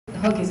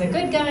Hook is a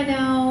good guy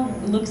now.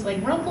 It looks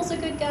like Rumple's a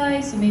good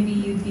guy, so maybe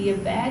you'd be a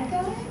bad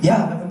guy?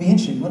 Yeah, that would be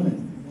interesting, wouldn't it?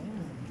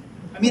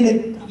 I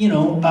mean,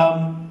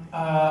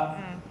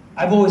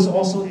 I've always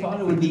also thought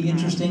it would be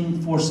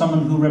interesting for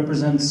someone who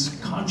represents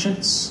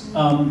conscience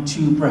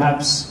to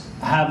perhaps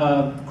have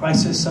a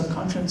crisis of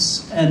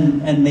conscience,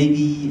 and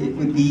maybe it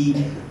would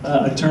be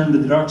a turn to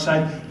the dark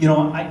side. You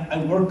know, I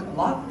work a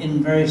lot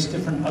in various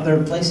different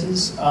other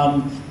places,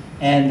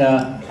 and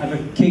I've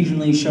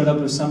occasionally showed up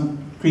with some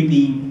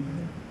creepy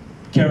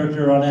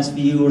character on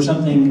SVU or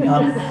something,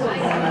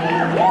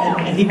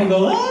 and people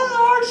go,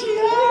 "Ah, Archie,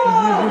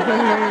 ah!"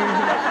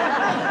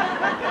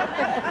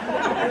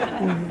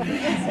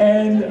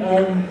 And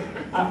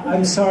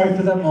I'm sorry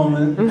for that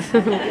moment. I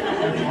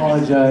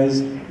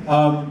apologize.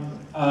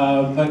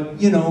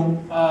 But you know,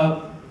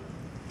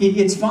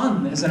 it's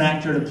fun as an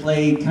actor to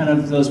play kind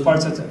of those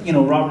parts. That, you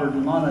know, Robert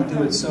and Lana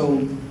do it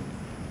so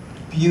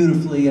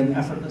beautifully and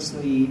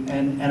effortlessly,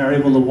 and are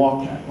able to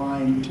walk that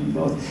line between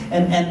both.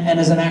 And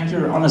as an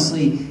actor,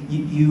 honestly,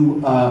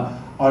 you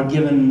are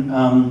given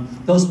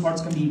those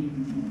parts can be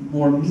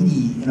more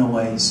meaty in a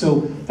way.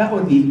 So that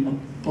would be a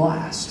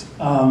blast.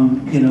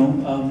 Let it go.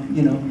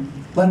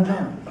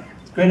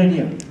 It's a great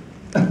idea.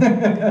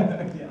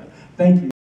 Yeah. Thank you.